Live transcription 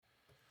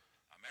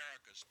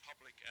America's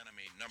public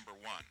enemy number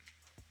one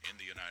in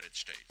the United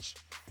States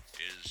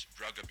is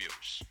drug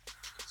abuse.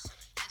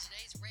 And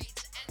today's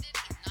raids ended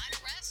in 9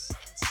 arrests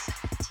and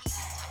 17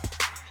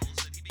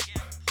 criminals that he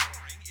began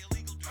pouring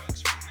illegal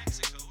drugs from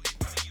Mexico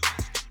into the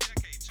U.S. 2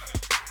 decades ago.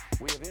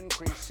 We have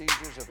increased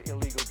seizures of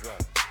illegal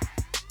drugs.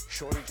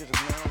 Shortages of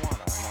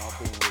marijuana are now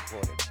being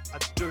reported. A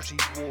dirty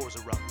war's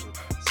erupted,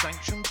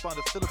 sanctioned by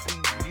the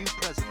Philippines' new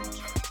president.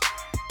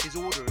 His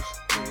orders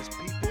for his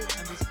people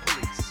and his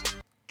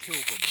police: kill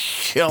them.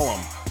 Kill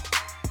them.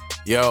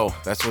 Yo,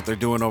 that's what they're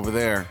doing over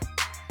there.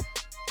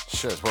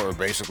 Shit, that's what we're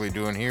basically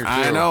doing here, too.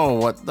 I know.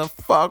 What the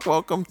fuck?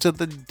 Welcome to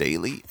the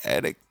Daily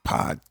Addict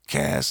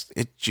Podcast.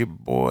 It's your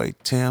boy,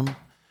 Tim,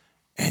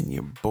 and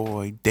your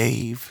boy,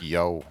 Dave.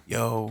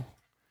 Yo.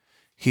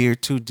 Here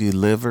to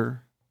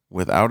deliver,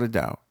 without a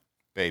doubt.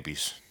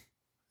 Babies.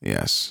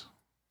 Yes.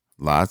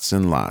 Lots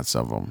and lots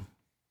of them.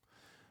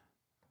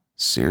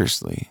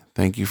 Seriously,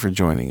 thank you for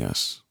joining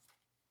us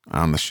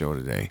on the show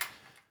today.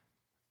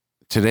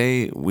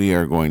 Today, we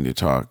are going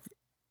to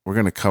we're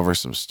going to cover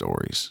some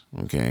stories,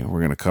 okay? We're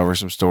going to cover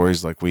some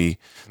stories like we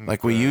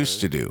used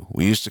to do.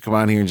 We used to come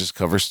on here and just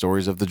cover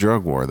stories of the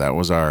drug war. That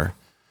was our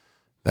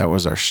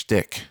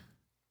shtick.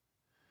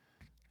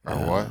 Our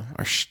what?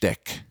 Our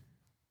shtick.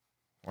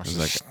 What's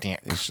It's the like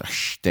it's a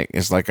shtick.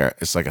 It's like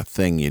a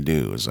thing you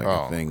do. It's like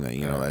a thing that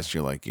that's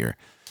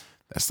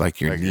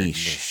your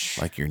niche.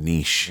 Like your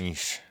niche.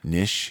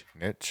 Niche.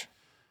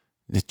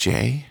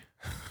 Niche.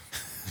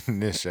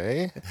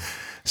 Niche.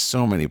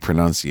 So many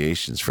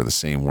pronunciations for the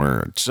same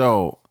word.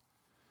 So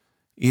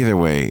either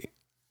way,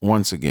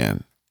 once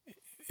again,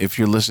 if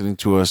you're listening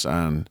to us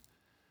on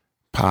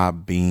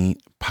Podbean,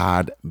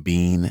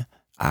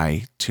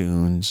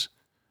 iTunes,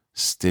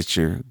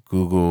 Stitcher,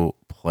 Google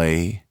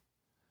Play,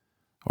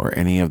 or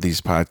any of these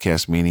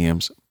podcast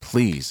mediums,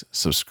 please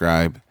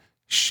subscribe,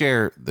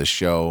 share the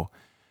show,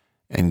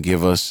 and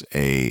give us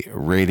a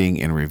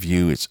rating and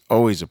review. It's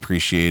always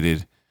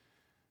appreciated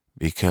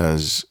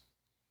because,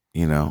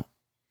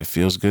 it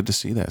feels good to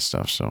see that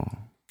stuff. So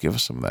give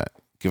us some of that.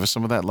 Give us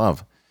some of that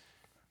love.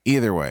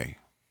 Either way,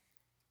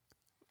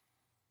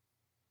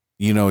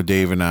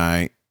 Dave and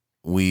I,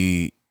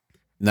 we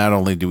not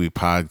only do we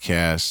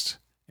podcast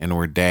and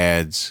we're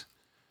dads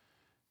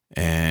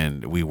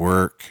and we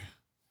work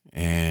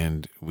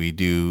and we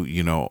do,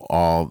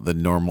 all the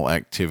normal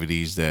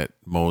activities that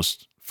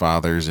most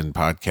fathers and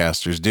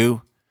podcasters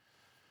do.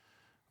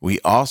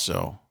 We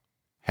also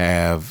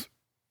have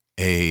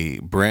a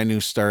brand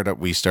new startup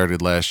we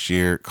started last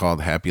year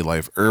called Happy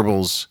Life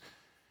Herbals.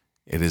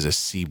 It is a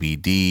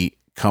CBD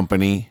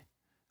company.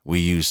 We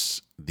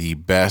use the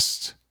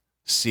best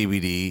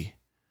CBD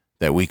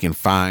that we can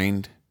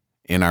find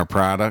in our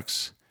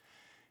products,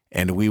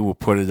 and we will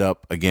put it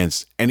up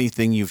against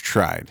anything you've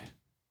tried.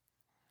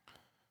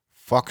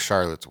 Fuck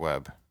Charlotte's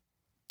Web.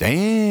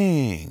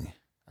 Dang.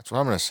 That's what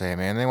I'm going to say,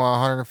 man. They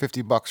want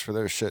 $150 for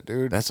their shit,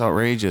 dude. That's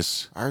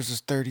outrageous. Ours is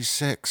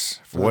 $36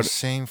 for the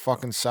same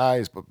fucking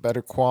size, but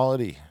better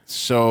quality.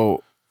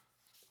 So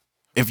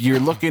if you're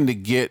looking to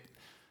get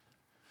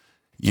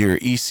your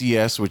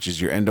ECS, which is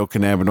your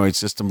endocannabinoid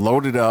system,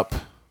 loaded up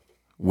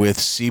with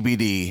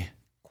CBD,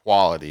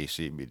 quality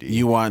CBD,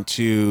 you want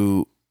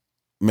to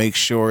make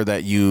sure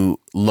that you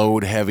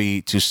load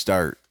heavy to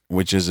start,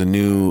 which is a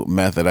new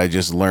method I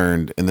just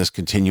learned in this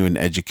continuing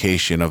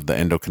education of the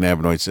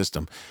endocannabinoid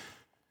system.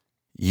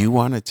 You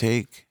want to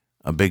take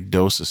a big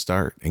dose to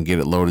start and get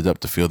it loaded up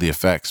to feel the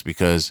effects,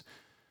 because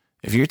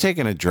if you're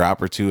taking a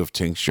drop or two of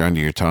tincture under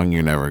your tongue,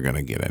 you're never going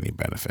to get any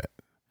benefit.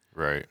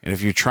 Right. And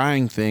if you're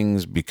trying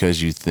things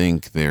because you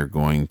think they're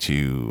going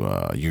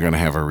to, you're going to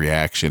have a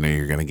reaction or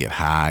you're going to get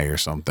high or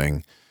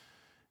something,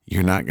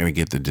 you're not going to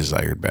get the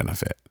desired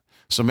benefit.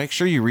 So make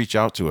sure you reach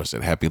out to us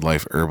at Happy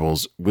Life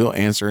Herbals. We'll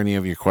answer any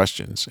of your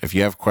questions. If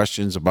you have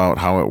questions about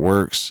how it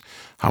works,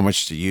 how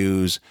much to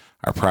use,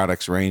 our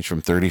products range from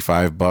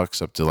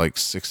 $35 up to like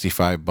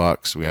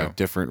 $65. We have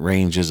different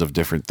ranges of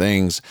different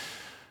things,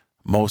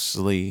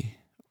 mostly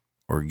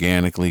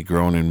organically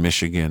grown in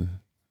Michigan.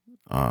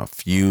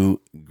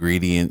 Few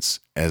ingredients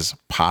as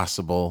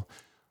possible,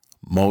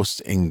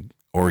 most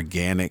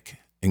organic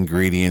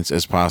ingredients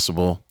as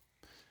possible.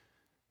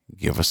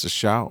 Give us a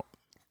shout.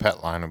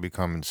 Pet line will be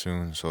coming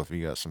soon, so if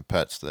you got some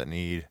pets that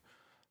need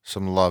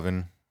some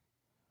loving,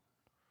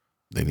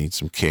 they need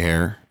some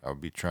care, I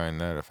would be trying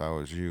that if I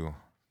was you.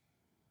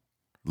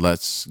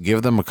 Let's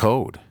give them a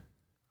code.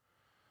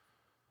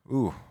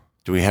 Ooh.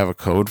 Do we have a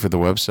code for the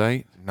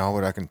website? No,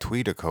 but I can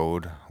tweet a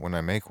code when I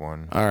make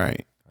one. All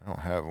right. I don't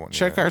have one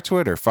Check yet. our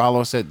Twitter.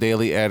 Follow us at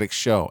Daily Addict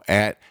Show,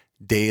 at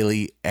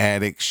Daily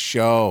Addict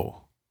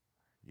Show.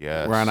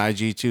 Yes. We're on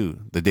IG too,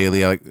 the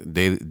Daily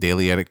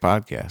Addict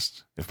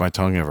Podcast, if my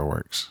tongue ever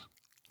works.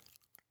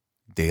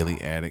 Daily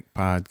Addict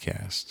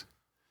Podcast.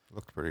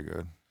 Looked pretty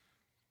good.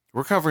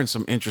 We're covering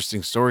some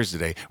interesting stories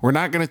today. We're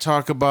not going to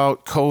talk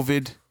about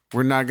COVID.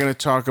 We're not going to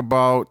talk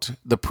about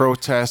the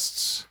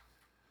protests.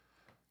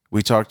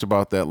 We talked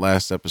about that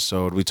last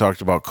episode. We talked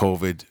about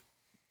COVID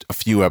a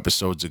few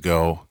episodes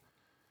ago.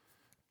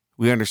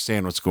 We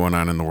understand what's going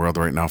on in the world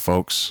right now,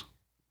 folks.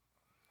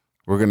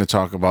 we're going to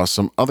talk about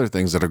some other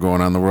things that are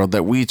going on in the world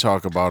that we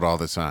talk about all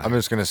the time. I'm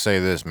just gonna say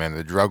this, man.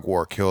 The drug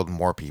war killed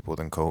more people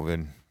than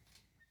COVID.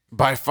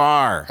 By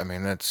far. I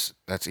mean, that's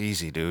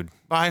easy, dude.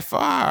 By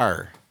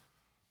far.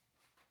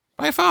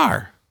 By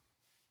far.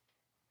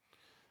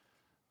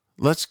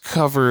 Let's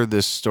cover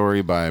this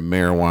story by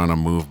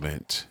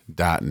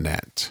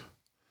marijuanamovement.net.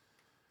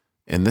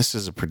 And this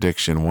is a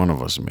prediction one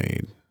of us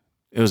made.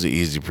 It was an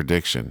easy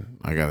prediction,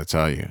 I got to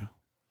tell you.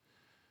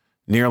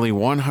 Nearly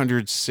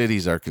 100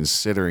 cities are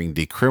considering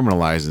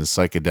decriminalizing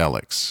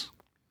psychedelics.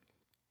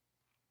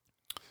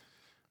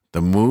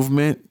 The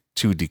movement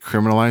to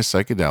decriminalize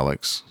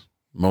psychedelics,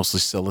 mostly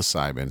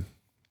psilocybin,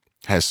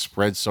 has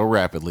spread so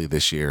rapidly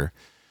this year,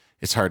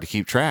 it's hard to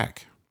keep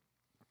track.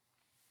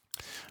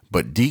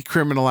 But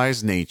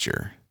Decriminalize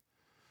Nature,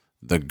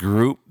 the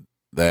group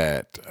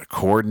that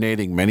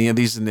coordinating many of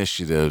these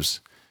initiatives,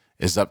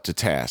 is up to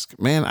task.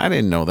 Man, I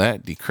didn't know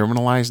that.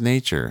 Decriminalize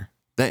Nature.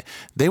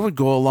 They would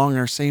go along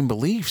our same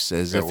beliefs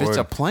as if it's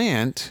a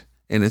plant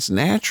and it's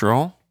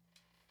natural.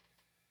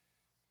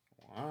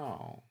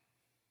 Wow.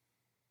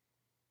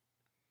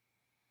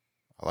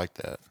 I like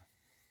that.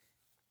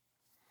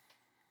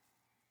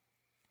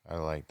 I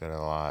like that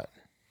a lot.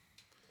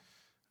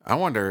 I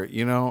wonder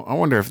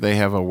if they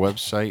have a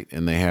website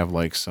and they have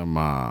like some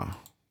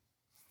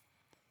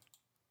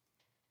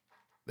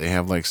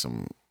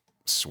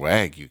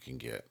swag you can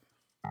get.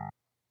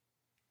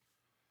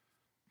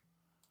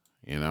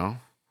 You know?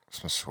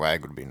 Some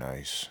swag would be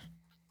nice.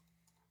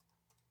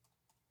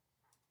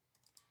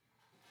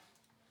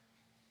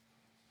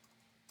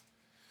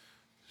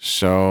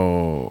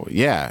 So,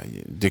 yeah,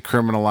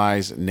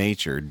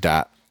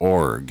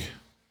 decriminalizenature.org.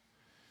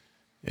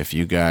 If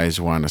you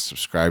guys want to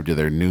subscribe to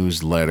their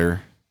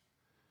newsletter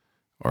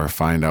or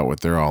find out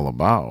what they're all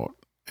about.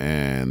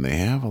 And they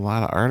have a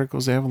lot of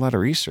articles. They have a lot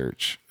of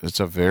research. It's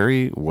a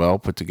very well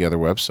put together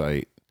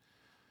website.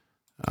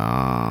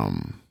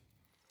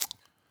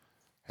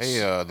 Hey,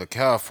 the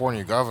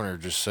California governor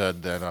just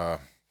said that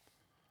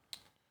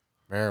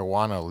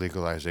marijuana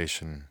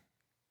legalization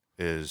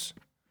is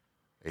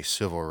a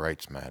civil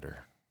rights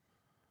matter.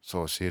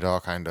 So, see, it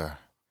all kind of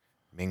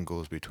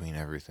mingles between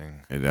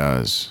everything. It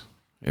does.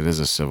 It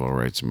is a civil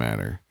rights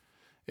matter.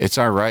 It's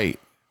our right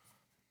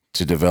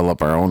to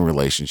develop our own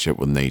relationship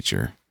with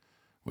nature.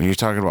 When you're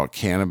talking about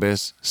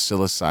cannabis,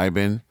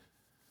 psilocybin,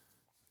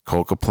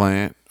 coca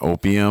plant,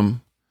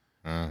 opium.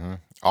 Mm-hmm.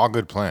 All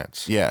good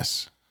plants.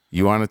 Yes.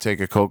 You want to take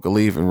a coca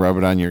leaf and rub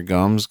it on your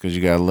gums because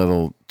you got a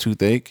little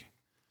toothache?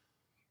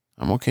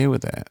 I'm okay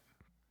with that.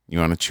 You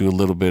want to chew a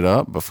little bit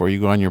up before you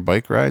go on your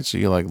bike ride so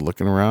you're like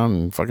looking around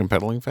and fucking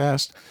pedaling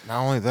fast?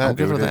 Not only that, I'm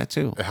good dude, with that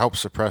too. It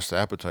helps suppress the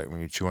appetite when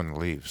you chew on the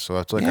leaves. So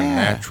it's like a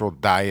natural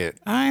diet.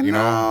 I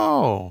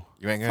know.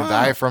 You ain't going to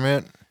die from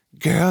it?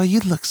 Girl, you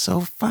look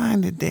so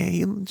fine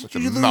today. Did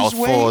you lose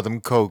Mouthful weight? of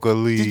them coca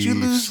leaves. Did you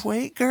lose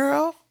weight,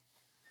 girl?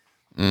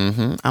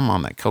 Mm-hmm. I'm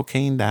on that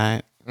cocaine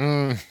diet.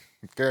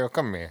 Girl,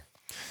 come here.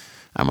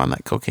 I'm on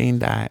that cocaine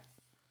diet.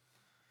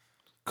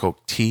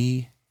 Coke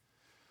tea.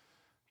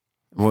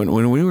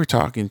 When we were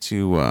talking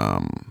to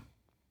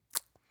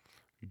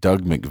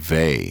Doug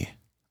McVeigh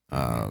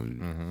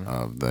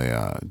of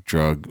the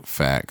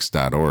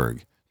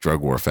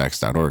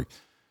drugwarfacts.org,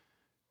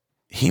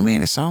 he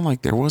made it sound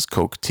like there was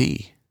Coke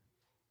tea.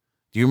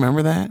 Do you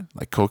remember that?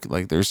 Like Coke,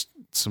 like there's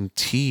some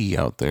tea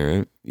out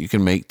there. You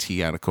can make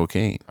tea out of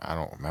cocaine. I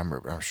don't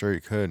remember, but I'm sure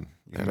you could.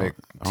 You can make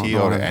tea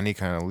out of any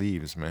kind of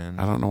leaves, man.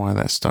 I don't know why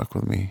that stuck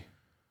with me.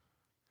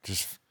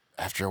 Just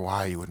after a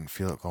while, you wouldn't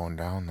feel it going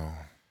down, though.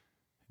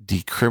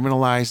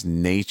 Decriminalize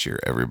Nature,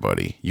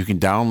 everybody. You can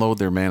download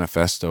their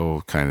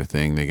manifesto kind of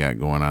thing they got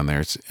going on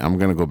there. I'm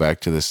going to go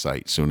back to this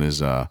site as soon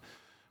as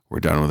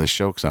we're done with this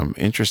show because I'm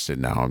interested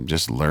now. I'm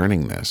just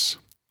learning this.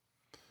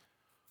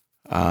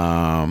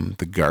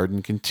 The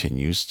garden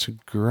continues to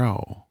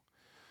grow.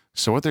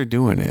 So what they're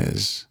doing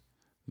is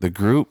the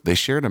group, they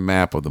shared a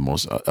map of the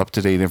most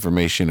up-to-date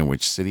information in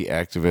which city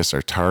activists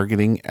are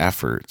targeting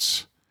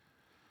efforts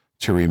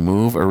to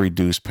remove or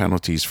reduce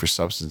penalties for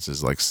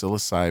substances like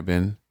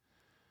psilocybin,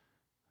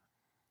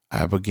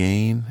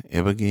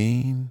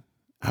 ibogaine.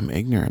 I'm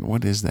ignorant.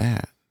 What is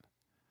that?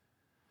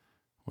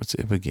 What's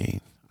ibogaine?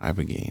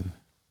 Ibogaine.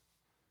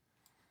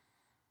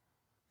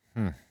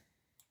 And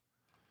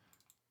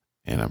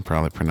I'm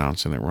probably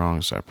pronouncing it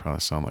wrong, so I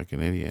probably sound like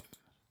an idiot.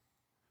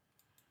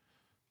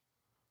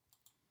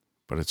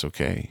 But it's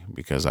okay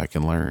because I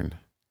can learn.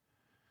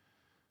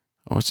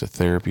 Oh, it's a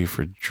therapy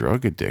for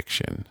drug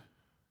addiction.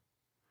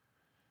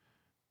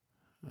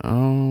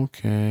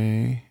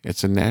 Okay.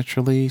 It's a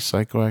naturally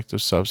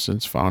psychoactive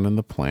substance found in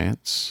the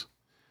plants,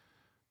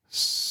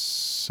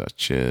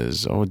 such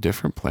as,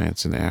 different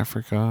plants in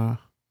Africa.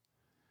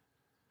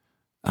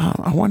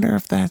 I wonder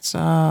if that's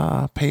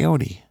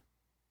peyote.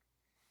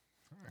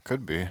 It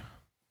could be.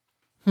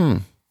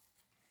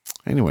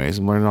 Anyways,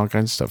 I'm learning all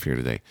kinds of stuff here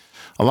today.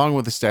 Along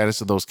with the status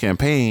of those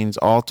campaigns,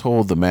 all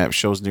told, the map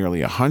shows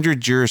nearly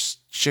 100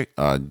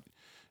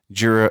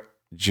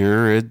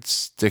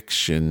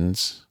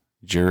 jurisdictions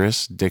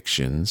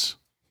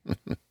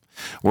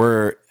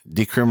where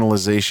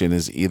decriminalization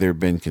has either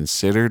been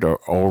considered or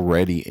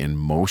already in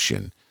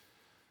motion.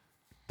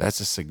 That's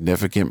a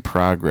significant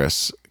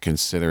progress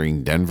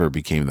considering Denver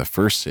became the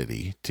first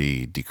city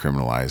to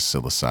decriminalize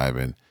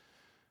psilocybin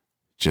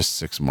just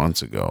 6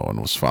 months ago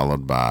and was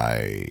followed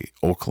by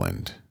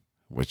Oakland,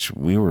 which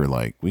we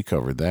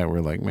covered that.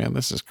 We're like, man,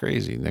 this is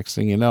crazy. Next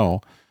thing you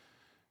know,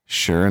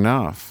 sure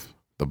enough,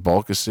 the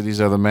bulk of cities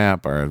on the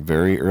map are at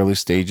very early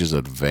stages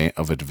of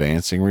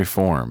advancing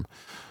reform,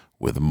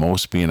 with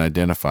most being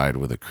identified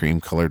with a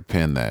cream-colored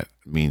pin. That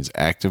means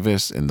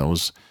activists in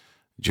those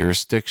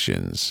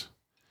jurisdictions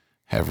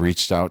have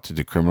reached out to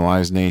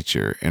Decriminalize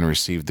Nature and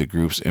received the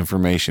group's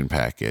information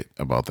packet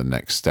about the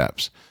next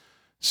steps.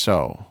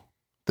 So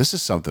this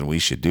is something we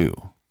should do.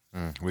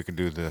 We can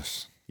do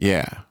this.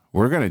 Yeah,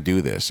 we're going to do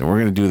this, and we're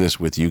going to do this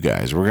with you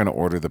guys. We're going to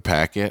order the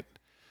packet,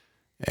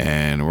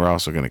 and we're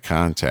also going to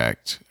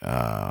contact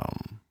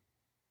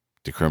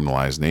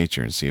Decriminalize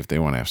Nature and see if they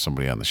want to have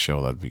somebody on the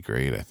show. That'd be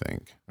great, I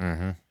think.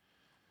 Mm-hmm.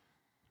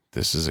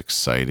 This is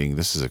exciting.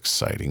 This is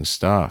exciting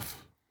stuff.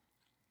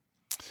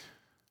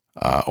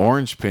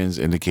 Orange pins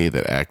indicate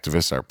that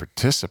activists are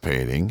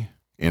participating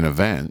in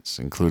events,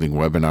 including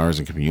webinars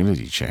and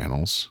community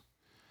channels.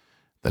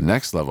 The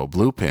next level,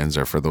 blue pins,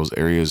 are for those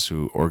areas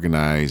who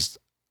organizing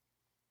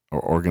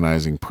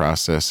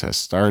process has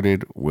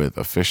started with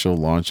official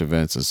launch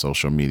events and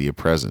social media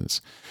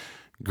presence.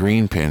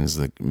 Green pins,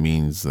 that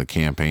means the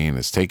campaign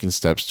has taken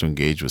steps to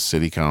engage with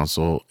city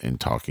council and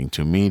talking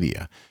to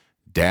media.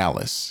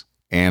 Dallas,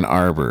 Ann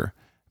Arbor,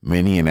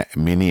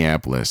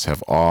 Minneapolis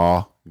have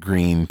all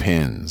green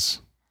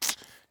pins.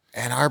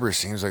 Ann Arbor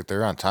seems like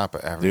they're on top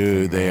of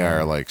everything. Dude, they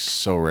are like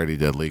so ready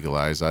to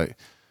legalize. I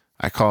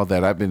call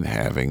that. I've been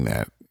having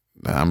that.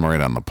 I'm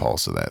right on the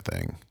pulse of that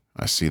thing.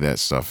 I see that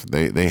stuff.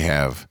 They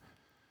have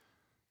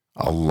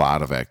a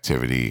lot of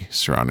activity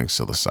surrounding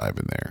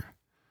psilocybin there.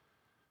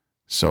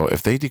 So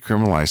if they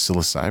decriminalize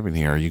psilocybin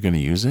here, are you going to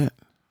use it?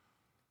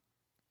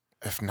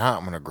 If not,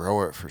 I'm going to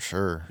grow it for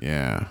sure.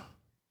 Yeah.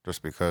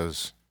 Just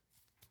because.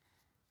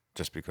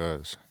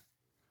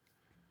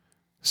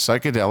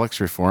 Psychedelics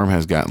reform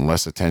has gotten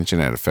less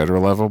attention at a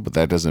federal level, but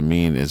that doesn't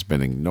mean it's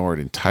been ignored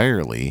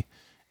entirely.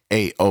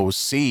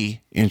 AOC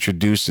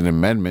introduced an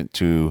amendment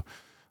to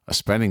a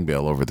spending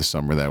bill over the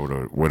summer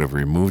that would have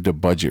removed a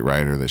budget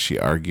rider that she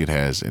argued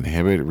has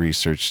inhibited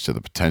research to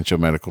the potential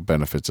medical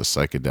benefits of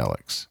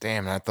psychedelics.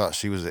 Damn, I thought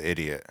she was an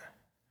idiot.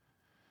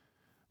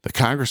 The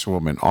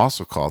Congresswoman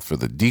also called for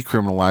the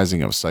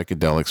decriminalizing of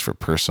psychedelics for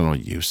personal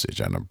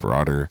usage on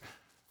a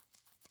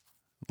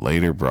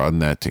later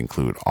broadened that to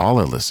include all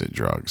illicit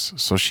drugs.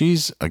 So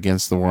she's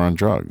against the war on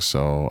drugs.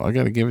 So I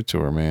got to give it to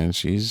her, man.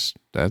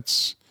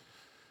 That's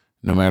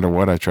no matter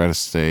what, I try to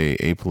stay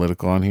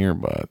apolitical on here,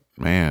 but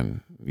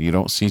man, you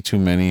don't see too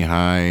many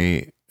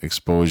high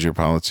exposure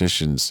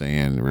politicians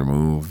saying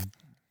remove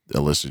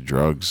illicit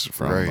drugs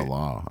from the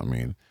law. I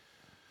mean,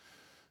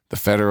 the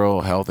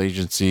Federal Health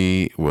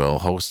Agency will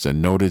host a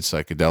noted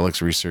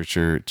psychedelics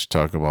researcher to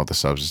talk about the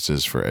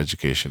substances for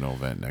educational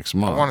event next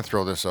month. I want to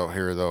throw this out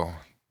here, though,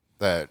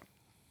 that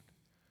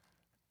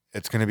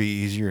it's going to be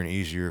easier and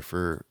easier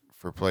for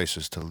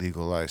places to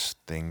legalize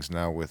things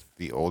now with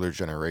the older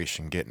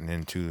generation getting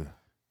into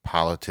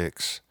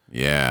politics.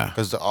 Yeah.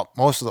 Because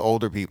most of the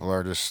older people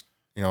are just,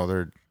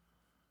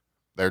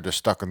 they're just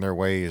stuck in their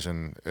ways,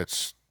 and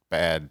it's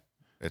bad.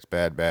 It's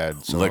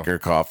bad. So, liquor,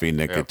 coffee,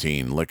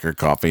 nicotine. Yep. Liquor,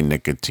 coffee,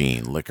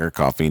 nicotine. Liquor,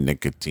 coffee,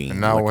 nicotine. And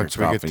now liquor, once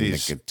we coffee, get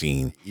these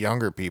nicotine.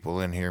 younger people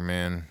in here,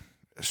 man,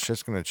 it's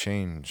just going to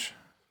change.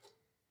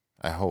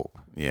 I hope.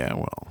 Yeah,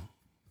 well,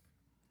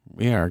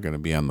 we are going to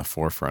be on the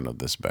forefront of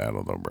this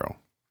battle, though, bro.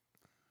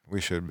 We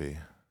should be.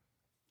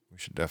 We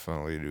should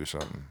definitely do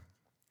something.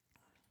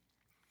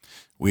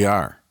 We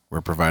are.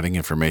 We're providing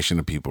information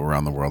to people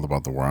around the world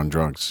about the war on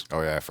drugs.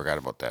 Oh, yeah, I forgot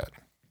about that.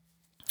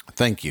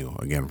 Thank you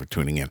again for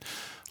tuning in.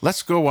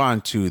 Let's go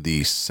on to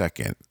the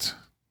second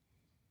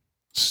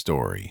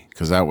story,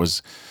 because that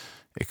was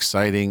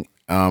exciting.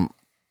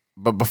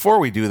 But before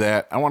we do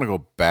that, I want to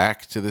go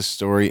back to this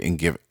story and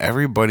give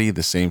everybody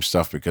the same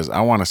stuff, because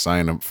I want to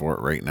sign up for it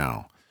right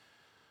now.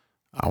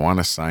 I want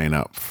to sign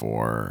up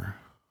for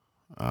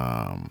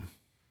the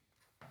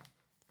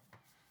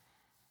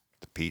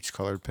peach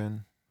colored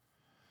pen.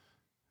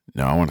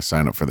 No, I want to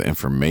sign up for the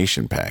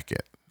information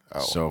packet. Oh.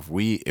 So if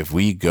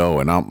we go,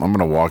 and I'm going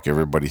to walk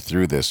everybody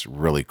through this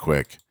really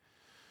quick.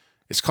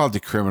 It's called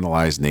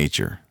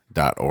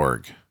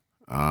decriminalizenature.org.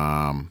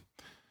 On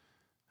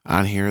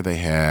here they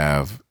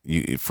have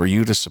for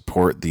you to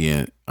support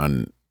the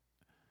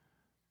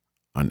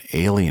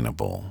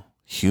unalienable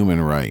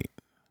human right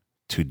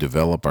to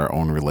develop our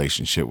own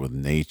relationship with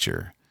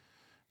nature.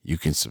 You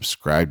can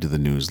subscribe to the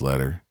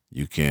newsletter.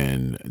 You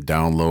can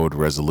download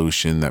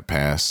resolution that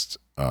passed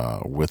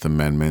with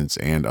amendments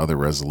and other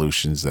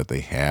resolutions that they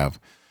have.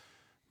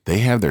 They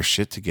have their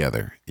shit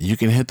together. You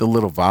can hit the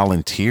little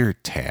volunteer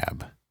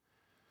tab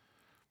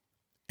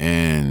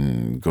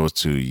and go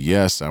to,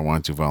 yes, I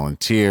want to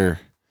volunteer.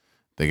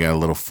 They got a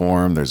little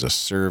form. There's a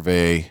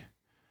survey,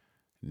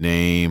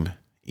 name,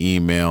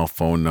 email,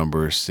 phone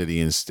number, city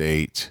and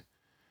state.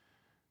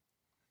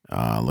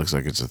 Looks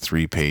like it's a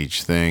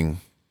 3-page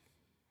thing.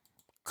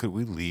 Could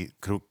we lead?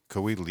 Could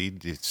we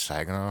lead the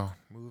Saginaw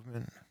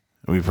movement?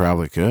 We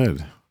probably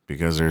could,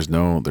 because there's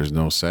no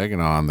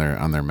Saginaw on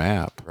their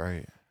map.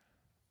 Right.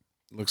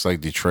 Looks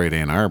like Detroit,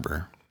 Ann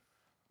Arbor.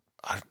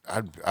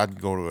 I'd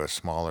go to a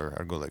smaller.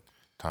 I'd go like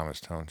Thomas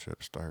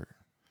Township. Start.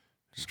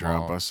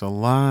 Drop us a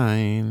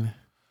line.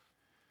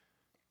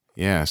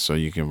 Yeah, so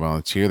you can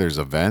volunteer. There's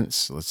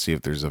events. Let's see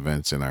if there's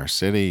events in our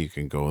city. You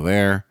can go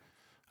there.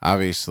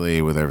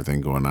 Obviously, with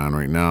everything going on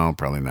right now,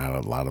 probably not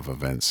a lot of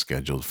events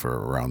scheduled for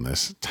around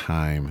this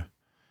time.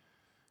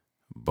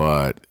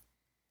 But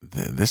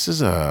this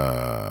is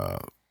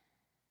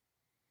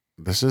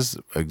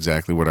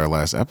exactly what our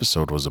last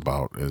episode was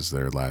about, is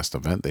their last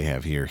event they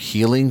have here.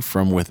 Healing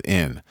from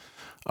Within,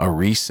 a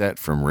reset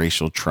from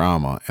racial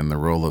trauma and the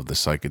role of the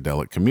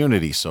psychedelic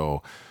community.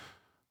 So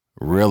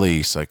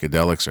really,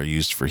 psychedelics are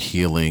used for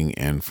healing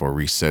and for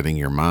resetting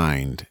your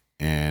mind.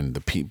 And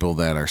the people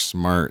that are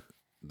smart,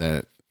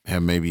 that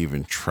have maybe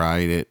even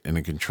tried it in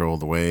a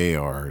controlled way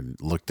or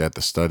looked at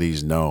the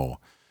studies, know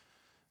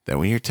that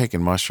when you're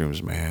taking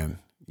mushrooms, man,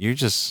 you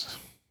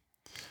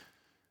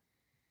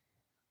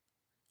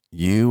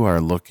are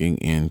looking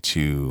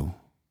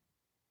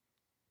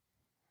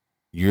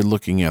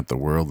at the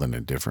world in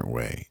a different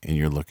way, and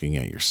you're looking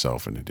at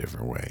yourself in a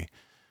different way.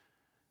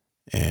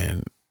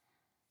 And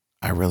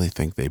I really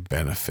think they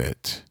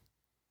benefit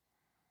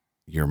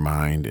your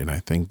mind, and I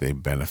think they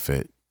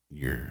benefit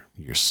your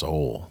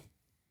soul,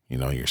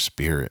 your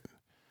spirit.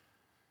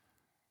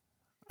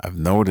 I've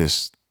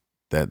noticed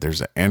that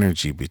there's an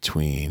energy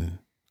between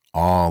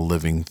all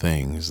living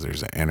things.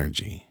 There's an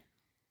energy.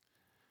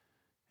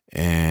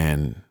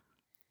 And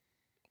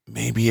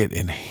maybe it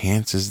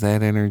enhances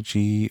that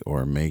energy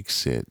or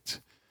makes it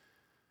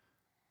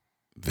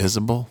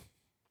visible,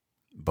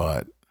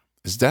 but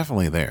it's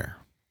definitely there.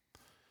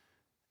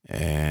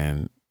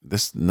 And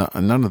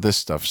none of this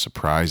stuff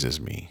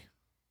surprises me.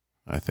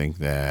 I think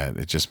that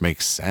it just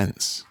makes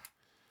sense.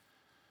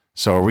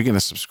 So are we going to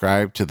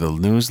subscribe to the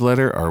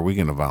newsletter, or are we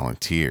going to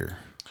volunteer?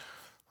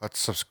 Let's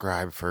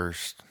subscribe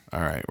first. All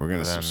right, we're going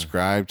to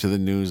subscribe to the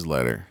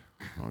newsletter.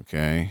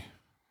 Okay.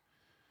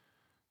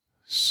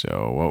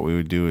 So what we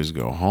would do is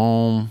go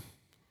home.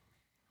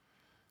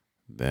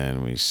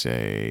 Then we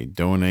say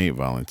donate,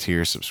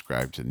 volunteer,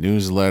 subscribe to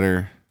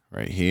newsletter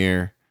right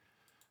here.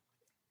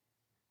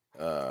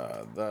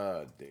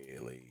 The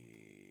Daily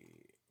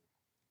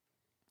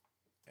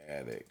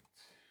Addict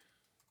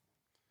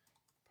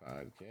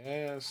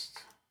Podcast.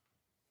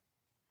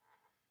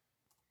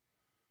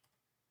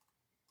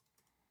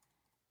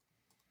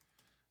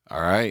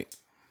 All right.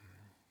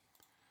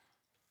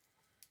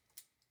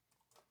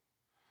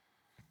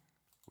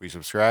 We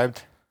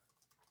subscribed?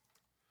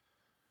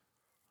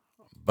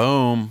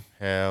 Boom.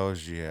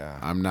 Hells yeah.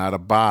 I'm not a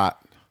bot.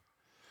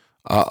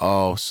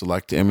 Uh-oh.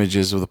 Select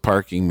images of the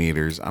parking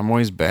meters. I'm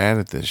always bad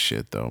at this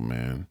shit, though,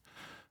 man.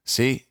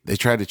 See? They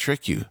try to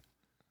trick you.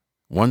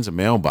 One's a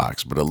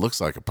mailbox, but it looks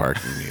like a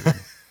parking meter.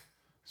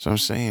 So I'm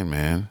saying,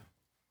 man.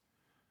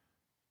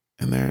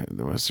 And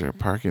was there a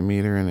parking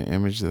meter in the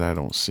image that I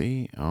don't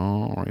see?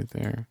 Oh, right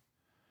there.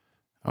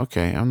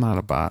 Okay, I'm not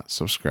a bot.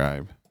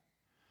 Subscribe.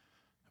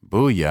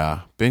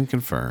 Booyah. Been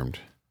confirmed.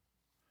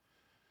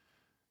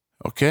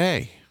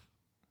 Okay.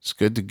 It's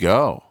good to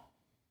go.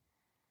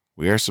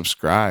 We are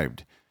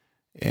subscribed.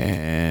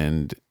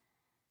 And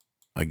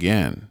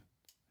again,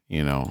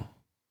 I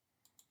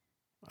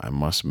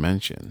must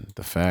mention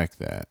the fact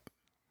that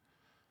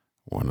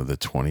one of the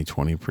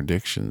 2020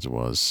 predictions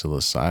was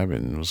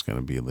psilocybin was going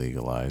to be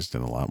legalized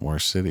in a lot more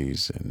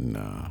cities. And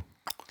I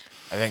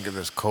think if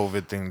this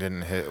COVID thing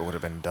didn't hit, it would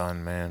have been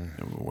done, man.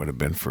 It would have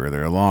been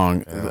further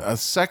along. Yeah. A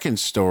second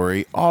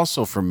story,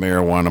 also from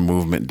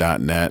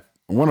marijuanamovement.net,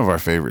 one of our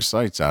favorite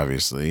sites,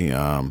 obviously.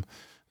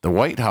 The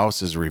White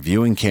House is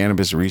reviewing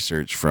cannabis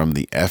research from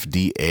the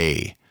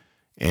FDA.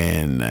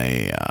 And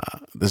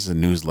this is a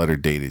newsletter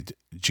dated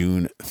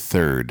June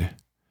 3rd.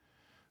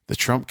 The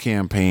Trump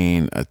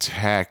campaign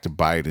attacked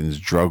Biden's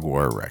drug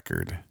war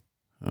record.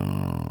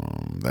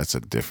 That's a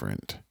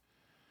different.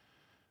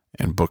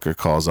 And Booker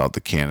calls out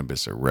the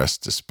cannabis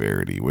arrest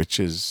disparity, which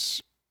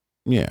is,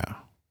 yeah,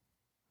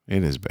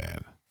 it is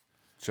bad.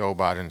 Joe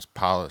Biden's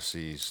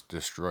policies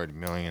destroyed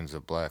millions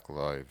of black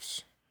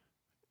lives.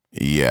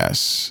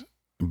 Yes.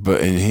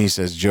 And he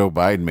says Joe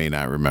Biden may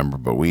not remember,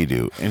 but we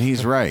do. And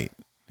he's right.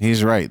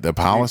 He's right. The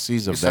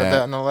policies of that. You said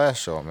that in the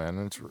last show, man.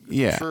 It's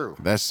true.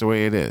 That's the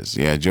way it is.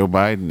 Yeah, Joe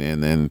Biden,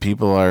 and then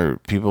people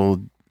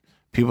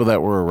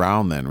that were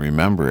around then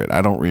remember it.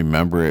 I don't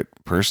remember it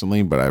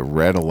personally, but I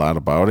read a lot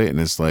about it, and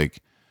it's like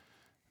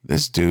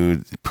this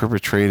dude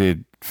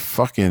perpetrated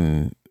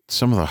fucking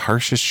some of the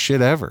harshest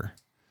shit ever.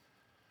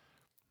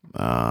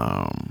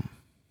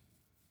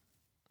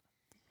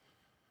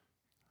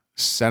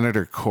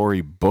 Senator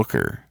Cory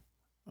Booker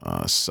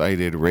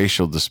cited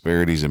racial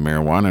disparities in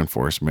marijuana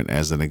enforcement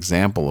as an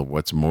example of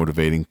what's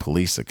motivating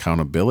police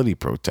accountability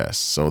protests.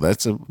 So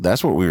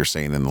that's what we were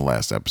saying in the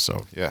last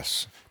episode.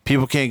 Yes.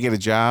 People can't get a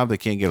job. They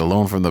can't get a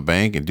loan from the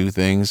bank and do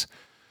things.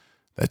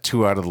 that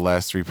 2 out of the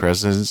last 3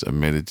 presidents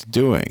admitted to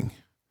doing.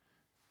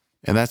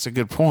 And that's a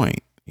good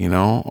point. You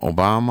know,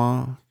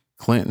 Obama,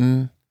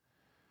 Clinton,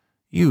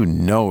 you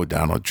know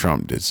Donald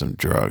Trump did some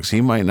drugs.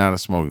 He might not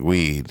have smoked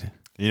weed.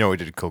 You know he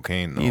did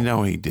cocaine, though. You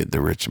know he did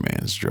the rich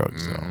man's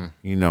drugs, though.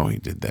 You know he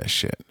did that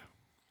shit.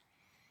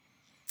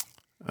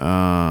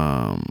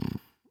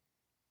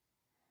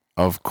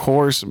 Of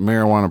course,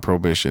 marijuana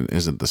prohibition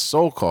isn't the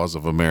sole cause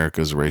of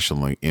America's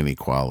racial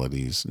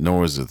inequalities,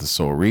 nor is it the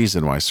sole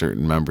reason why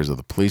certain members of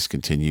the police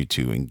continue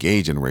to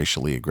engage in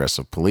racially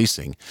aggressive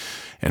policing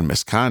and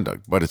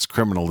misconduct, but its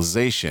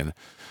criminalization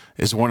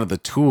is one of the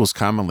tools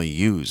commonly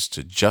used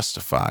to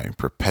justify and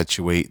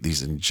perpetuate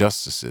these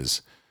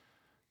injustices.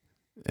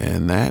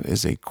 And that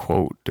is a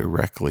quote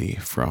directly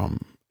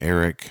from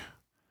Eric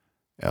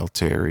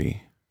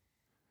Altieri,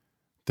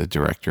 the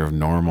director of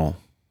NORML.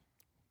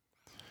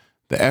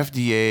 The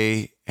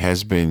FDA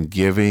has been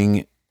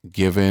given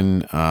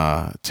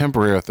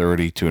temporary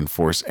authority to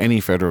enforce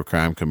any federal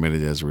crime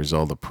committed as a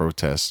result of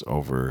protests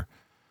over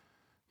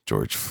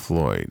George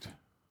Floyd.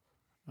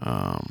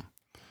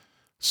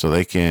 So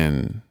they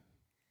can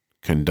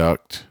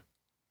conduct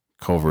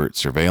covert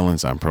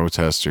surveillance on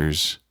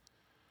protesters.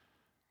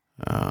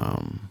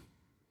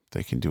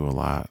 They can do a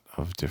lot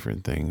of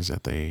different things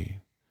that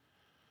they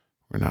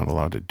were not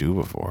allowed to do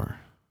before.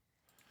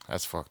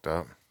 That's fucked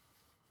up.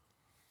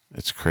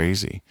 It's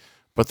crazy.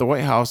 But the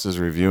White House is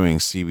reviewing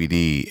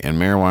CBD and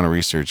marijuana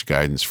research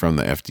guidance from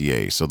the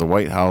FDA. So the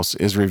White House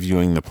is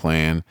reviewing the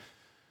plan.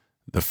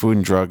 The Food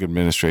and Drug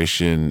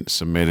Administration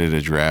submitted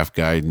a draft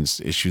guidance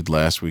issued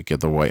last week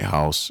at the White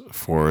House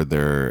for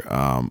their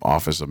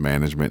Office of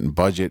Management and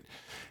Budget.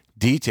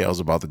 Details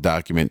about the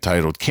document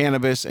titled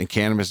Cannabis and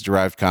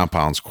Cannabis-Derived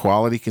Compounds,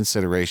 Quality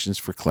Considerations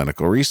for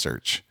Clinical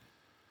Research.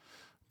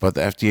 But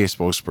the FDA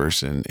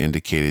spokesperson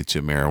indicated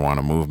to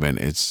Marijuana Movement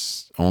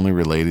it's only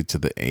related to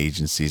the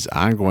agency's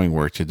ongoing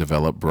work to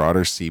develop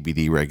broader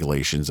CBD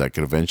regulations that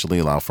could eventually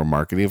allow for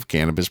marketing of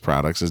cannabis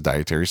products as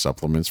dietary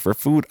supplements for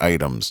food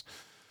items.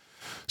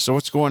 So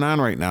what's going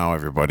on right now,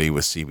 everybody,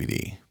 with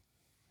CBD?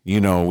 You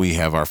know, we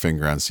have our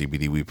finger on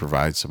CBD. We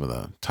provide some of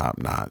the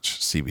top-notch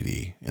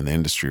CBD in the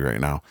industry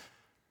right now.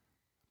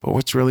 But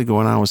what's really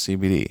going on with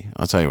CBD?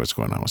 I'll tell you what's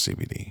going on with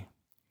CBD.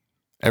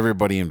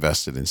 Everybody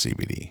invested in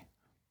CBD.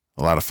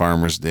 A lot of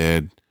farmers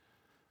did.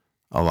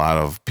 A lot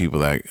of people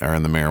that are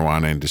in the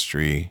marijuana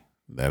industry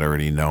that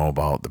already know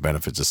about the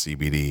benefits of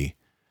CBD.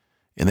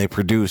 And they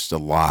produced a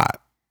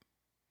lot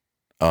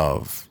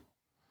of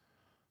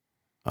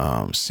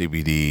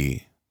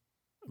CBD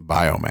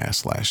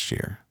biomass last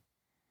year.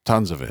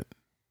 Tons of it.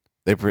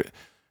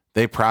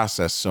 They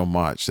process so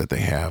much that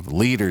they have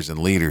liters and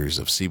liters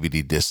of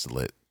CBD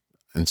distillate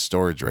in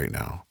storage right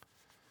now.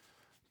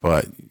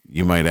 But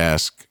you might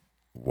ask,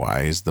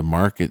 why is the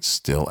market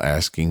still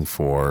asking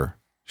for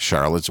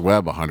Charlotte's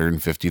Web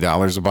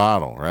 $150 a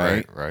bottle,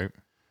 right? Right.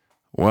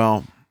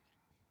 Well,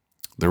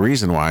 the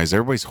reason why is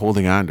everybody's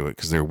holding on to it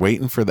because they're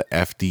waiting for the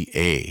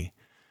FDA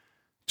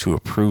to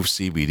approve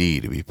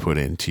CBD to be put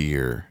into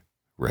your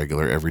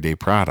regular everyday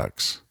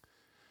products.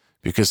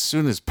 Because as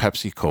soon as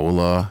Pepsi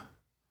Cola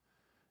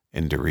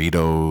and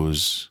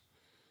Doritos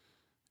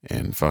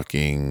and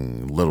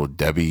fucking Little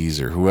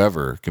Debbie's or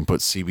whoever can put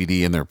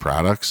CBD in their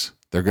products,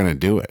 they're going to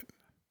do it.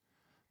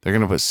 They're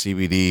going to put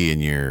CBD in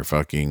your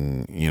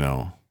fucking,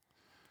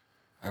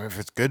 I mean, if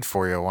it's good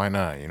for you, why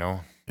not,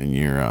 in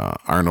your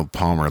Arnold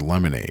Palmer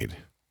lemonade,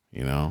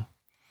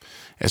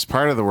 As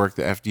part of the work,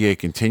 the FDA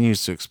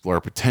continues to explore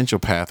potential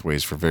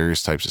pathways for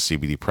various types of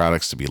CBD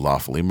products to be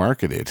lawfully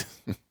marketed.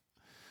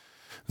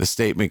 The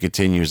statement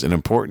continues, an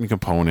important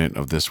component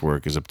of this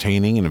work is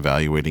obtaining and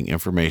evaluating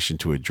information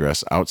to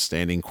address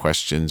outstanding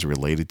questions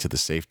related to the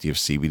safety of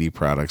CBD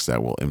products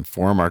that will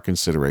inform our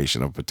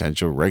consideration of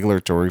potential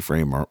regulatory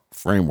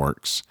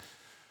frameworks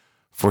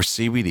for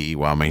CBD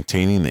while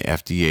maintaining the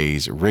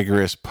FDA's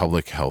rigorous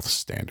public health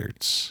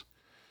standards.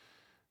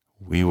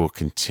 We will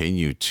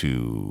continue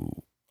to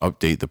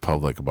update the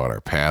public about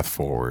our path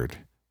forward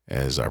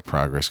as our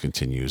progress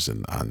continues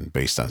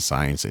based on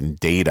science and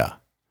data.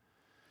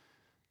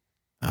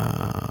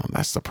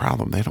 That's the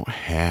problem. They don't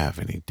have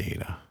any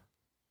data.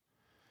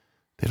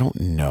 They don't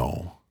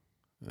know.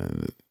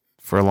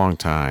 For a long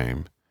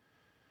time,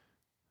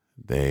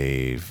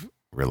 they've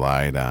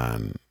relied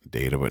on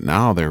data, but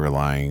now they're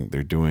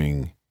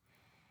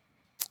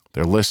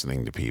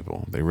listening to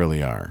people. They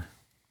really are.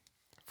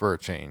 For a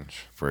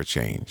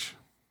change.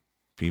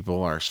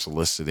 People are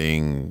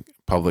soliciting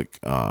public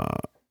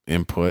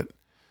input.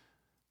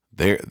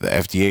 The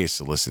FDA is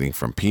soliciting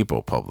from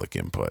people public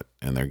input,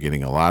 and they're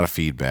getting a lot of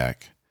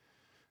feedback.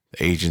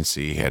 The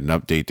agency had an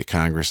update to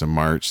Congress in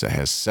March that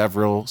has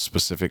several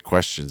specific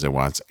questions it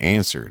wants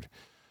answered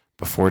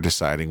before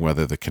deciding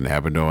whether the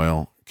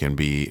cannabinoid can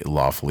be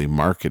lawfully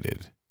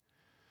marketed.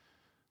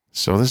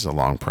 So this is a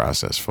long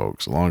process,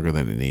 folks, longer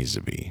than it needs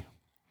to be.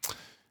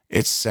 The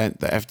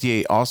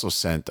FDA also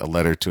sent a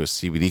letter to a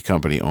CBD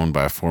company owned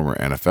by a former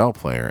NFL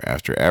player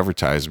after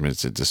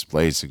advertisements it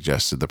displayed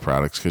suggested the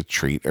products could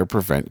treat or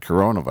prevent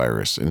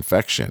coronavirus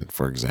infection,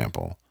 for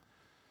example.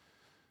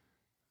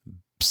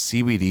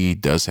 CBD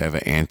does have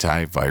an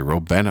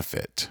antiviral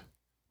benefit,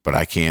 but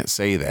I can't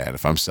say that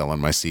if I'm selling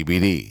my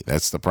CBD.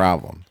 That's the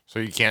problem. So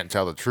you can't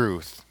tell the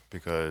truth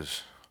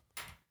because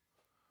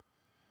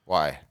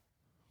why?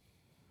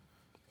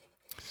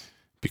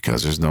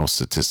 Because there's no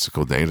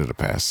statistical data to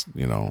pass,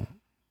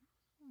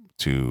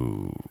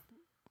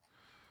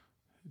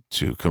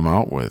 to come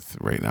out with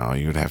right now.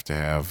 You would have to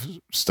have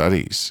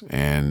studies.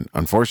 And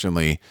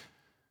unfortunately,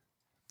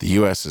 the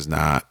U.S. is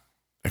not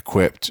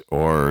equipped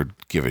or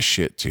give a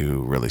shit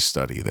to really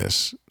study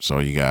this. So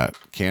you got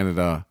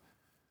Canada,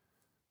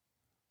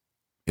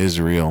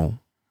 Israel,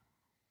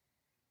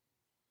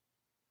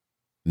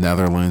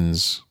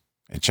 Netherlands,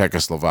 and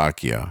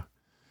Czechoslovakia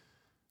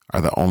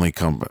are the only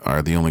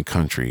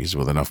countries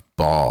with enough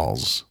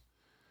balls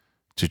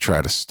to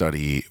try to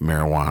study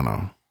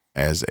marijuana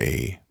as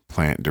a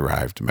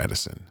plant-derived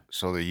medicine.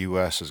 So the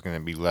U.S. is going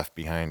to be left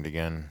behind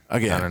again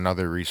on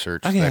another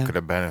research that could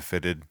have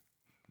benefited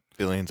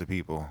billions of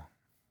people.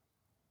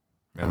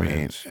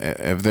 Millions. I mean,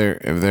 if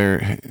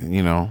they're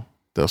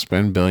they'll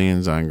spend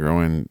billions on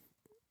growing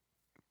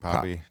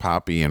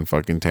poppy in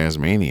fucking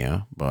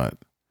Tasmania, but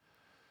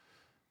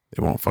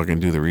they won't fucking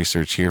do the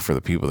research here for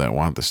the people that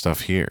want the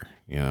stuff here.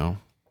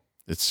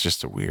 It's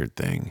just a weird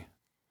thing.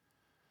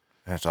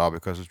 That's all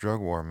because of drug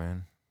war,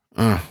 man.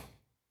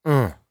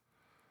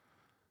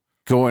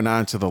 Going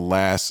on to the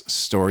last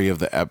story of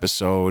the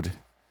episode.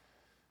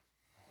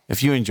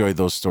 If you enjoyed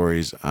those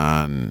stories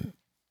on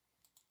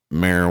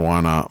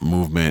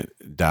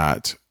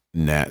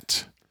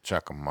marijuanamovement.net,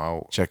 check them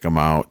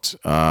out.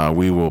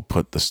 We will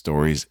put the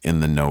stories in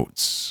the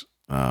notes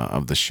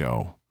of the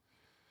show.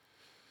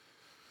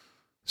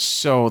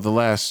 So the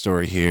last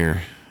story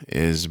here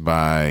is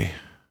by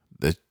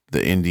the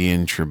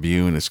Indian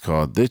Tribune. It's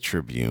called The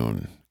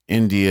Tribune,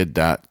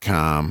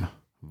 India.com,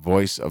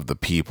 Voice of the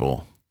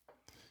People.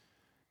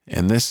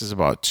 And this is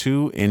about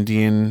 2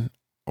 Indian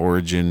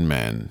origin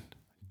men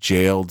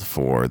jailed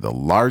for the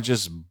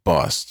largest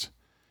bust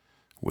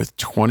with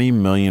 20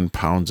 million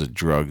pounds of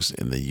drugs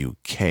in the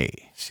UK.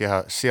 See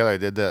how they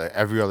did that?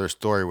 Every other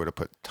story would have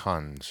put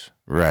tons.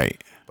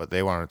 Right. But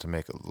they wanted to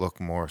make it look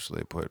more, so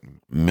they put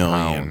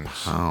million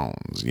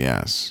pounds.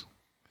 Yes.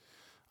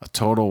 A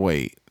total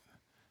weight.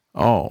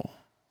 Oh.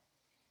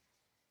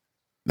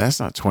 That's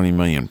not 20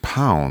 million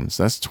pounds.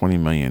 That's $20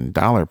 million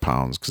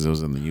pounds because it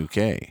was in the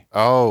UK.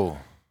 Oh.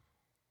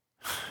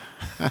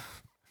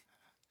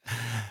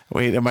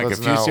 Wait, am I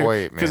confused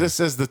here? Because it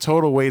says the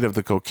total weight of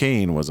the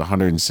cocaine was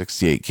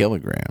 168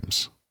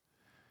 kilograms.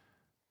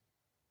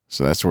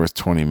 So that's worth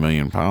 20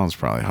 million pounds,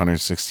 probably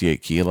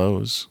 168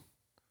 kilos.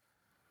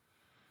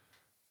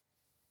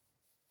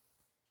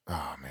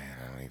 Oh man,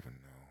 I don't even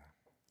know.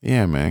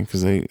 Yeah, man,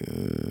 because they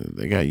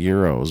got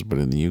euros, but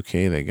in the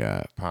UK they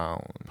got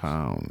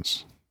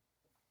pounds.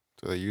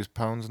 Do they use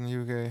pounds in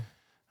the UK?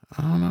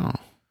 I don't know.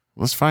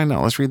 Let's find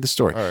out. Let's read the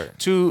story. All right.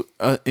 2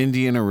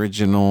 Indian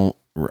origin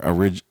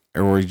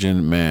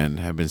men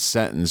have been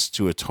sentenced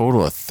to a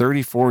total of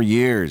 34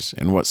 years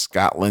in what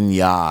Scotland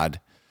Yard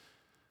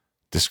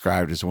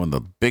described as one of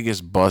the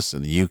biggest busts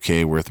in the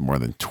UK, worth more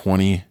than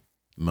 20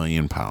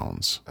 million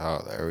pounds.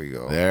 Oh, there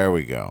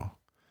we go.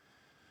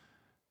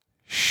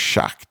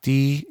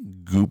 Shakti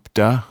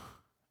Gupta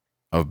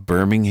of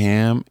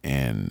Birmingham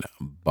and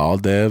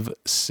Baldev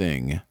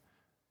Singh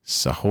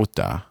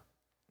Sahota,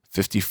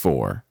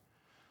 54,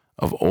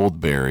 of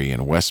Oldbury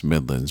in West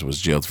Midlands,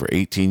 was jailed for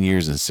 18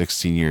 years and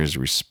 16 years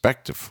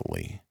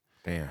respectively.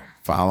 Damn.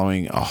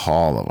 Following a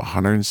haul of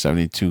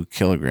 172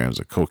 kilograms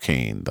of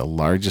cocaine, the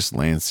largest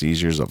land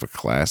seizures of a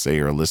Class A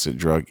or illicit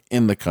drug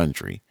in the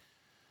country.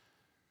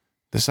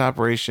 This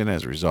operation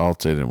has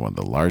resulted in one of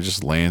the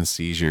largest land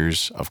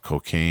seizures of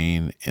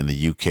cocaine in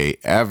the UK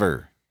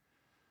ever.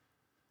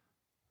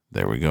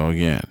 There we go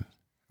again.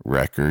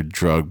 Record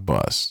drug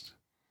bust.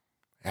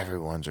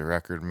 Everyone's a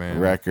record, man.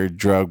 Record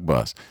drug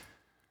bust.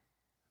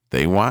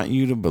 They want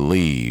you to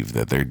believe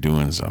that they're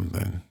doing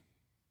something.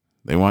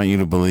 They want you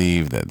to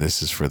believe that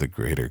this is for the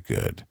greater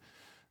good.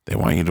 They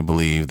want you to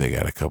believe they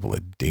got a couple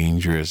of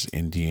dangerous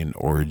Indian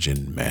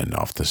origin men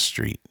off the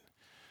street.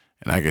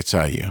 And I can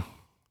tell you,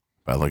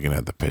 by looking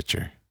at the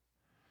picture,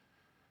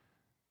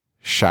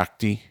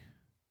 Shakti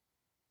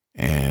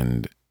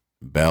and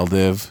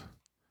Baldev,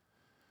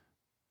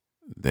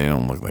 they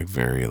don't look like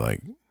very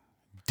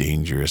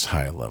dangerous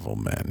high-level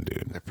men,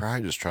 dude. They're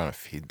probably just trying to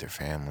feed their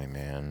family,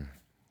 man.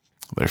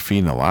 They're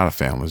feeding a lot of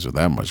families with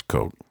that much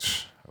coke.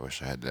 I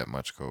wish I had that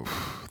much coke.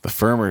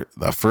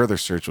 The further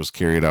search was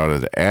carried out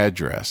at an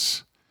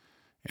address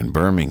in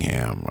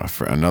Birmingham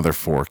for another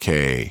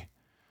 4K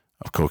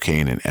of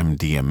cocaine and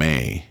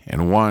MDMA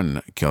and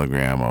 1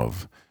 kilogram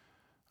of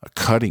a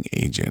cutting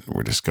agent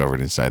were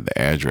discovered inside the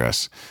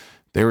address.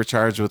 They were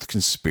charged with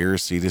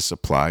conspiracy to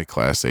supply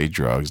Class A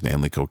drugs,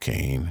 namely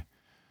cocaine,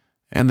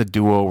 and the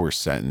duo were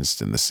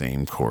sentenced in the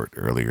same court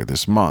earlier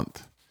this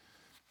month.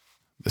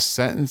 The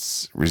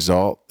sentence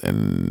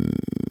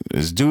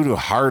is due to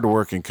hard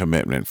work and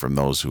commitment from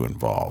those who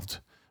involved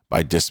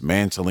by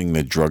dismantling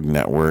the drug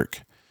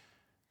network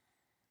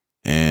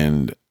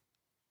and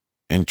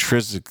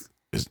intrinsic.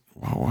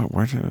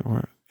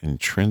 we're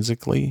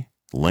intrinsically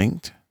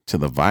linked to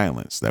the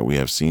violence that we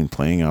have seen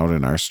playing out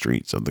in our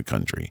streets of the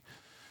country.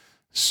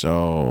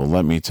 So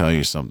let me tell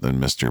you something,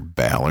 Mr.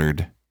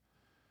 Ballard.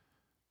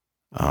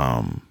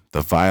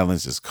 The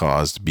violence is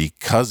caused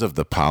because of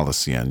the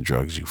policy on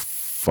drugs, you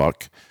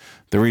fuck.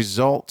 The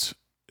result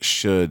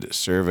should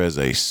serve as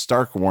a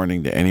stark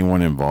warning to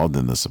anyone involved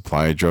in the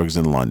supply of drugs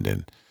in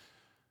London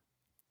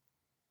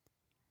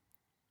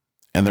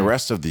and the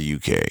rest of the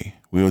UK.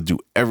 We will do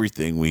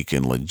everything we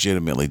can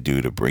legitimately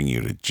do to bring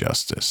you to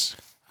justice.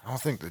 I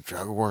don't think the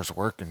drug war is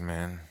working,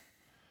 man.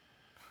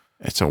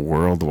 It's a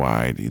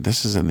worldwide.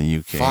 This is in the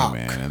UK, Fuck.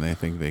 man, and they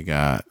think they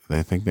got.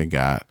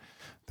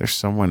 There's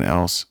someone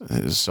else.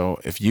 So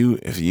if you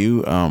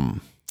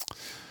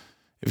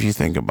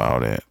think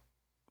about it,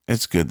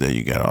 it's good that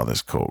you got all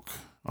this coke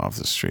off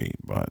the street,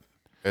 but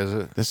Is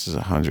it? this is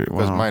 100.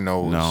 Because Well, my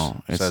nose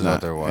no, it's says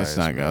not. otherwise, It's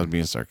not. man. I was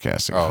being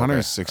sarcastic. Oh, okay.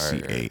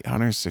 168. All right.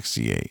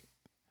 168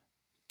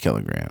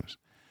 kilograms.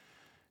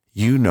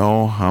 You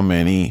know how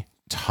many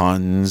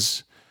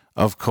tons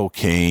of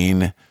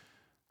cocaine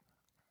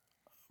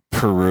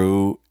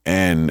Peru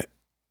and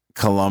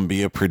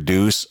Colombia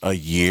produce a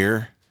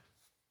year?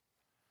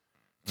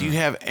 Do you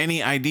have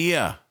any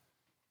idea?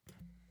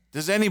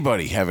 Does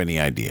anybody have any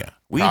idea?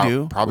 We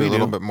do. Probably We a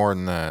little do. bit more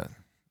than that.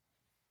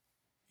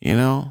 You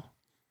know,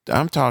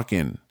 I'm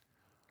talking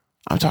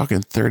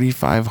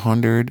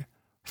 3,500,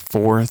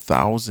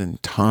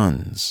 4,000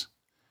 tons.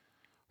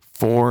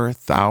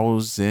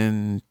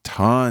 4,000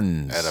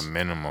 tons. At a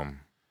minimum.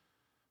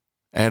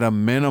 At a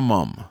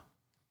minimum.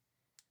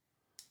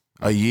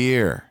 A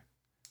year.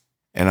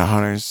 And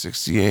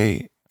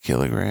 168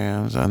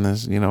 kilograms on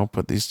this,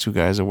 put these two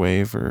guys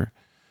away for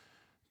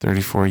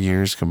 34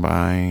 years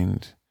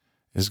combined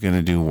is going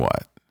to do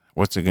what?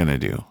 What's it going to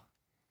do?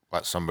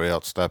 Let somebody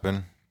else step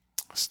in.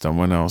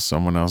 Someone else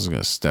is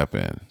going to step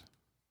in.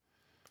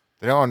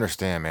 They don't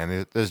understand,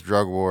 man. This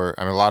drug war,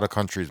 I mean, a lot of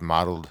countries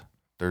modeled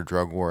their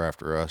drug war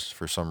after us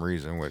for some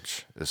reason,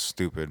 which is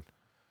stupid.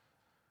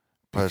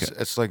 But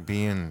it's like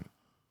being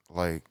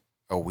like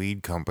a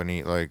weed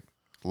company, like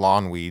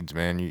lawn weeds,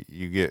 man.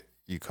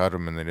 You cut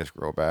them and they just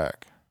grow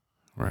back.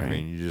 Right. I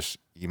mean,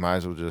 you might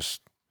as well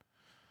just,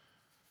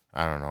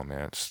 I don't know,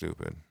 man. It's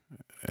stupid.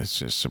 It's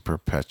just a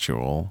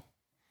perpetual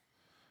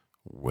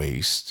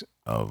waste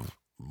of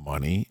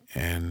money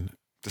and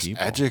Just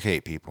people.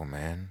 educate people,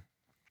 man.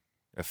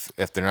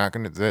 If they're not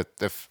going to,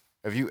 if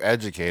you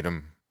educate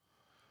them,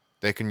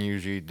 they can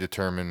usually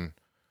determine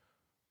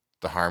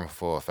the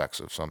harmful effects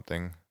of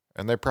something,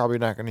 and they're probably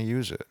not going to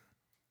use it.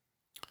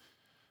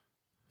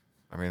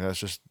 I mean,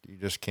 you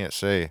just can't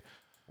say,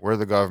 we're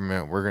the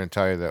government, we're going to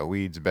tell you that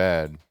weed's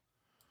bad,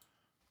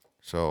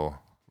 so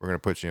we're going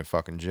to put you in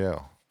fucking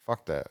jail.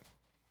 Fuck that.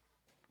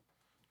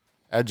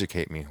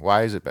 Educate me.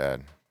 Why is it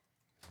bad?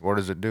 What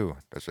does it do?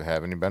 Does it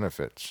have any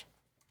benefits?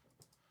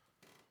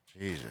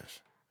 Jesus.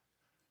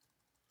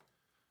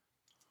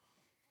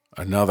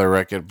 Another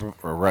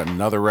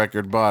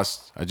record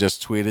bust. I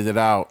just tweeted it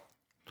out.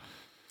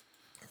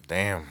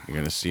 Damn. You're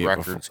gonna see it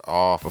Records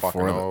all before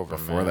fucking the, over,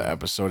 before the man.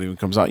 episode even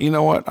comes out. You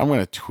know what? I'm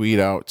gonna tweet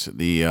out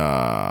the.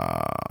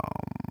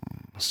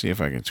 See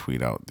if I can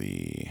tweet out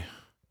the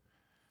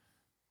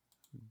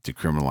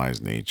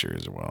Decriminalize Nature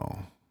as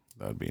well.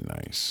 That'd be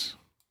nice.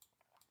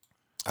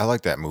 I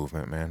like that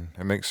movement, man.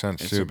 It makes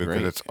sense It's too a because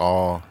great- it's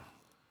all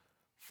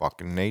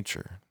fucking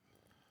nature.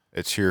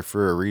 It's here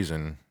for a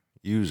reason.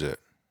 Use it.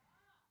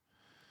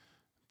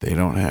 They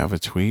don't have a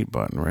tweet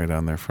button right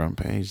on their front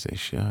page. They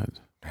should.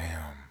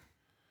 Damn.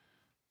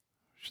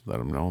 Should let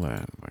them know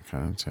that by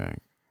contact.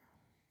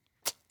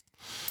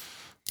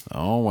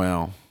 Oh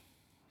well,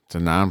 it's a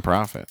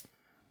nonprofit.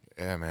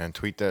 Yeah, man.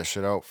 Tweet that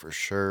shit out for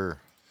sure.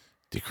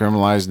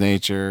 Decriminalize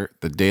Nature,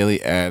 The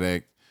Daily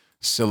Addict,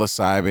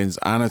 psilocybin's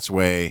on its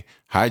way.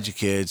 Hide your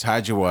kids,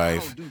 hide your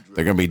wife.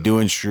 They're gonna be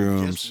doing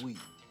shrooms.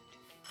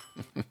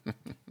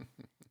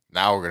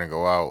 Now we're gonna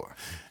go out.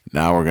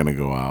 Now we're gonna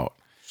go out.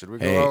 Should we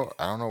go Hey. out?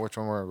 I don't know which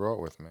one we're gonna go out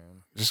with,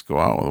 man. Just go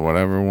out with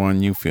whatever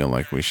one you feel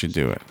like we should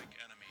do it.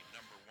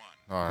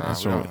 No,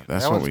 That's we what. don't-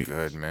 That's that what one's we.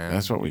 good, man.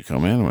 That's what we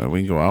come in with. We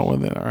can go out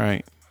with it. All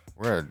right.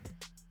 We're gonna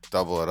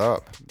double it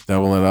up.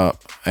 Double it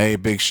up. Hey,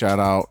 big shout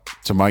out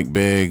to Mike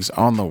Biggs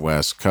on the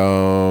West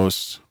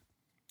Coast.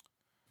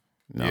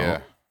 No,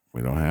 Yeah.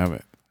 we don't have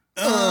it.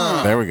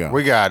 There we go.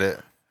 We got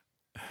it.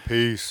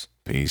 Peace.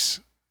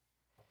 Peace.